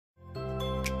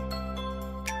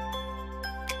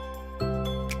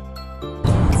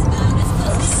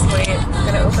Wait, I'm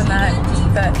gonna open that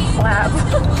flap.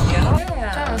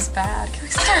 Yeah. That was bad. Can we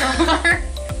start over?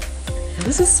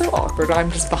 This is so awkward. I'm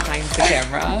just behind the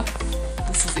camera.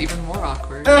 This is even more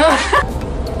awkward.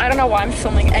 I don't know why I'm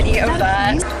filming any of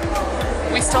that.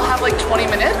 We still have like 20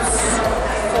 minutes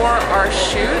for our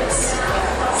shoot,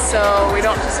 so we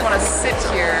don't just want to sit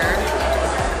here.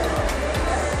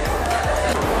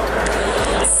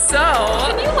 So,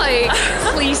 Can you like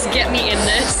please get me in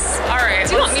this? all right,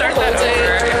 Do you let's want me to start that hold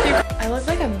over. I look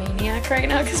like a maniac right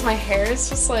now because my hair is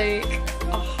just like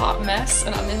a hot mess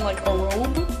and I'm in like a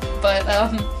robe. But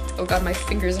oh god, my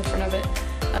finger's in front of it.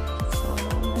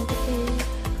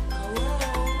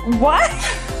 What?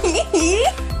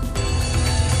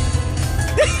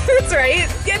 That's right.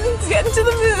 Get into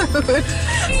the mood.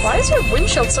 Why is your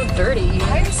windshield so dirty?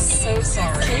 I'm so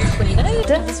sorry. Can you clean it?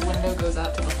 This window goes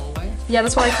out to the hallway. Yeah,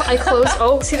 that's why I closed.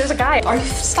 Oh, see, there's a guy. Are you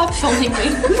stop filming me?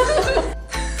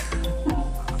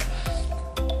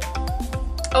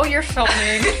 Oh, you're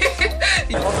filming.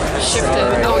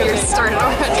 Shifted. Oh, you're started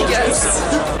already. Yes.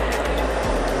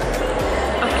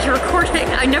 Oh, you're recording.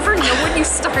 I never know when you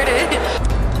started.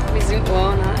 We zoom.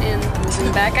 Well, not in. We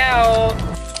zoom back out.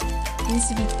 It needs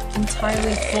to be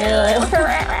entirely full.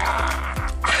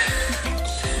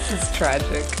 This is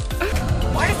tragic.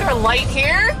 Why is there a light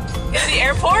here? In the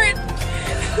airport?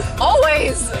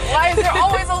 Always! Why is there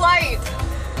always a light?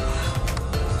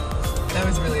 That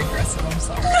was really aggressive, I'm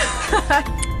sorry.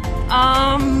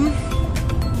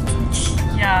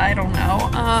 Yeah, I don't know.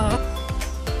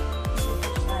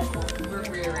 We're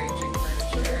rearranging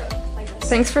furniture.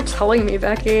 Thanks for telling me,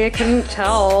 Becky. I couldn't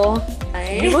tell.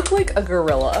 You look like a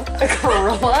gorilla. A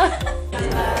gorilla?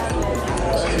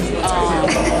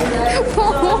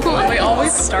 We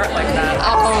always start like that.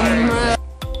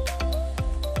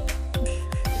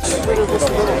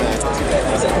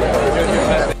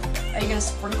 Are you gonna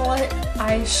sprinkle it?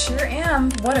 I sure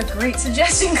am. What a great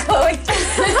suggestion, Chloe. This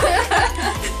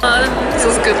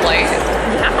is good light.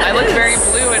 I look very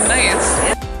blue and nice.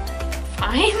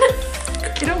 Fine.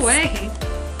 Get away.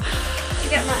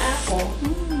 Get my apple.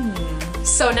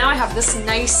 So now I have this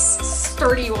nice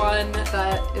sturdy one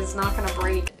that is not gonna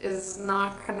break.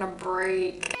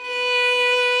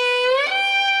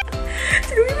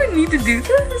 Do we even need to do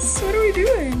this? What are we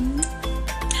doing?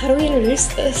 How do we introduce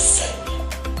this?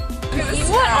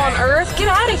 What on earth? Get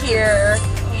out of here.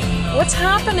 What's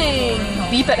happening?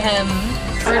 Beep at him.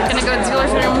 We're gonna go to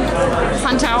dealer's room,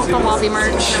 hunt out the lobby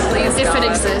merch, Please, if God. it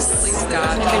exists. Please,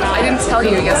 God. I didn't tell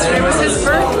you yesterday was his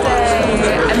birthday,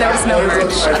 and there was no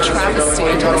merch. A travesty to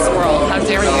this world. How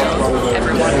dare you,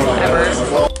 everyone, ever.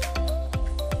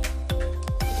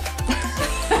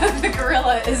 The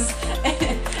gorilla is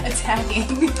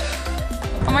attacking.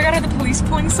 Oh my god, are the police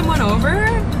pulling someone over?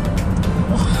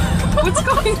 What's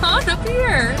going on up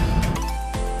here?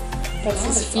 That's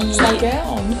his feet. Upside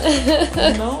down.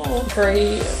 No.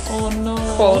 Great. Oh no.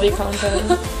 Quality content.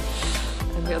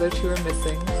 And the other two are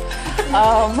missing.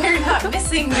 They're not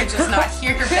missing, they're just not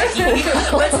here, Becky.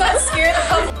 Let's not scare the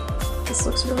public. This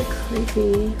looks really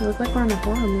creepy. It looks like we're in a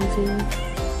horror movie.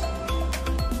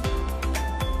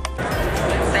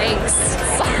 Thanks.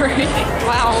 Sorry.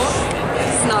 Wow.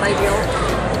 It's not ideal.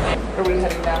 Are we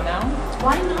heading down now?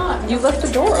 Why not? You left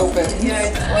the door open.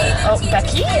 Oh,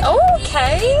 Becky? Oh,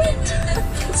 okay.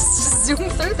 Just zoom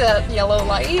through that yellow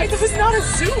light. It was not a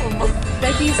zoom.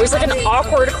 Becky's It was like an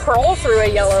awkward crawl through a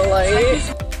yellow light.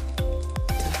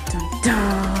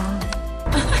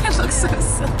 It looks so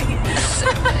silly.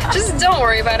 Just don't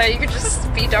worry about it. You could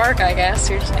just be dark, I guess.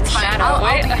 You're just in shadow. I'll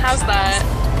Wait, be in how's that?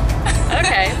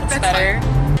 Okay, that's better.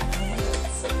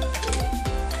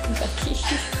 Becky.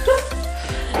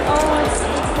 Oh, it's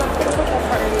not good at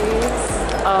parties.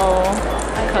 Oh,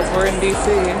 because we're in DC.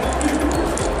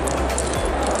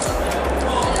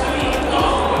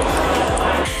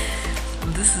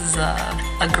 This is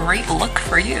a great look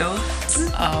for you.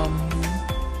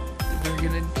 We're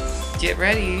gonna get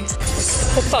ready. I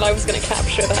thought I was gonna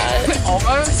capture that.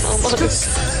 Almost.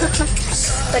 Almost.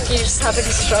 Becky just having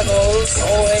struggles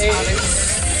always.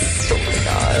 Oh my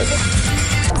god.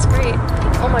 That's great.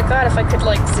 Oh my god, if I could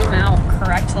like zoom out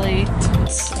correctly.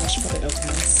 So much for the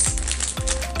openness.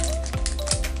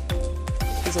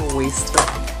 It's a waste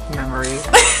of memory.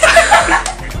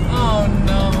 Oh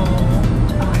no.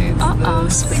 Uh-oh,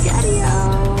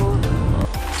 spaghetti-o.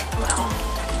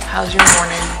 How's your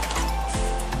morning?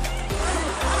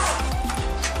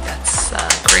 That's a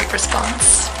great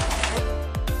response.